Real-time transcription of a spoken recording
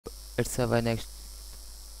it's our next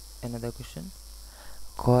another question.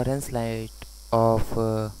 Coherence light of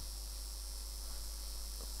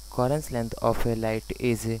Coherence length of a light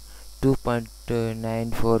is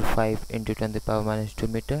 2.945 into 10 to the power minus 2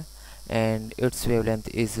 meter, and its wavelength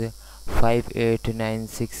is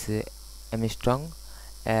 5896 Armstrong.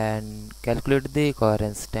 And calculate the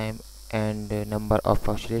coherence time and number of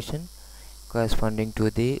oscillation corresponding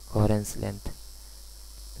to the coherence length.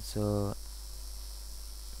 So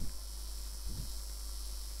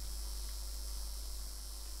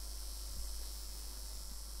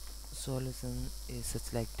solution is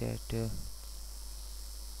such like that.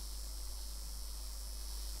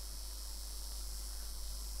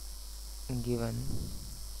 Given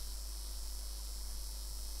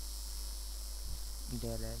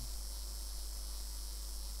del L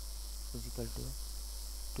is equal to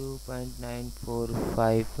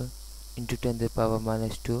 2.945 into 10 to the power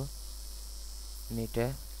minus 2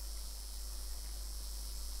 meter,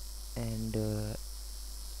 and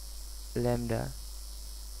lambda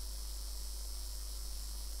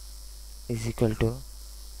is equal to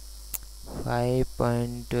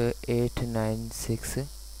 5.896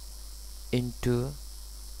 into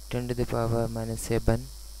 10 to the power minus 7.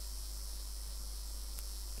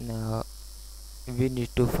 Now we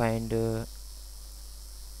need to find del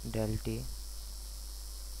T.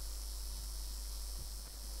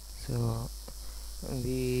 So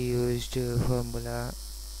we used formula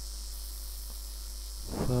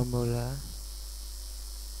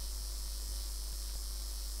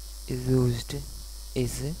is used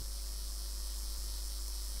is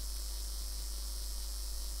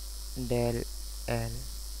del L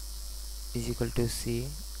is equal to C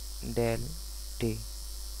del T.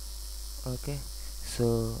 Okay,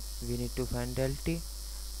 so we need to find del T.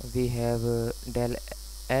 We have del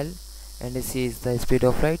L and C is the speed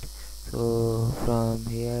of light. So from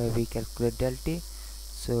here we calculate del T.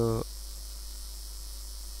 So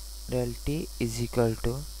del T is equal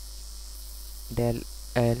to del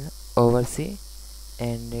L over C,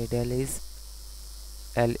 and del L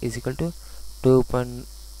is equal to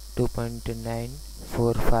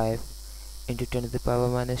 2.945 into 10 to the power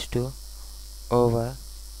minus 2 over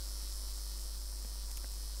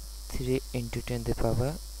 3 into 10 to the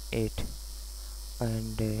power 8,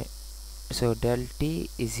 and so del T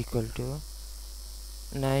is equal to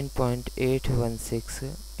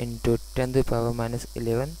 9.816 into 10 to the power minus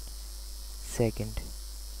 11 second.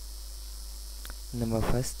 Number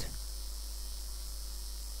first.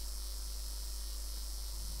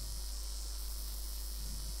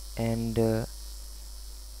 And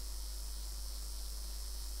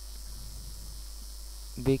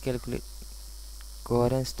we calculate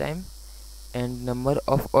coherence time and number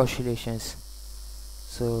of oscillations.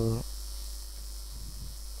 So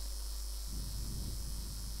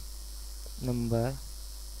number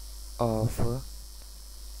of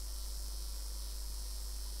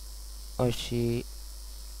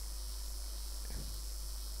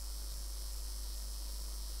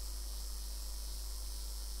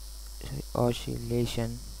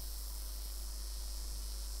oscillation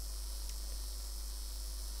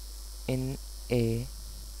in a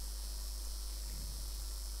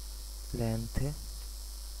length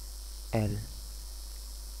L.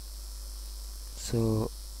 So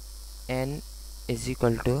n is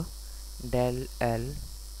equal to del L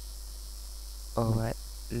over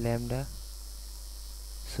lambda.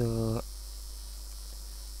 So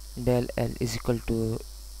del L is equal to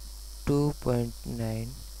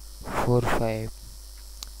 2.945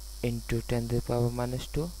 into 10 to the power minus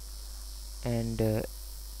 2, and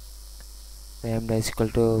lambda is equal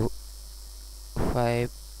to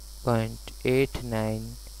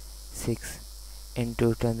 5.896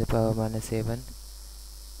 into 10 to the power minus 7.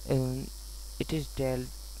 It is del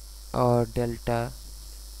or delta,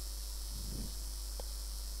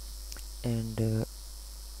 and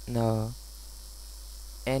now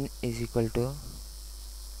n is equal to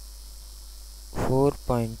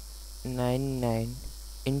 4.99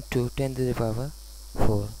 into 10 to the power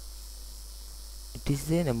 4. It is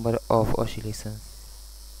the number of oscillations.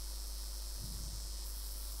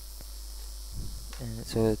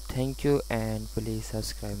 So thank you, and please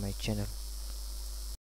subscribe my channel.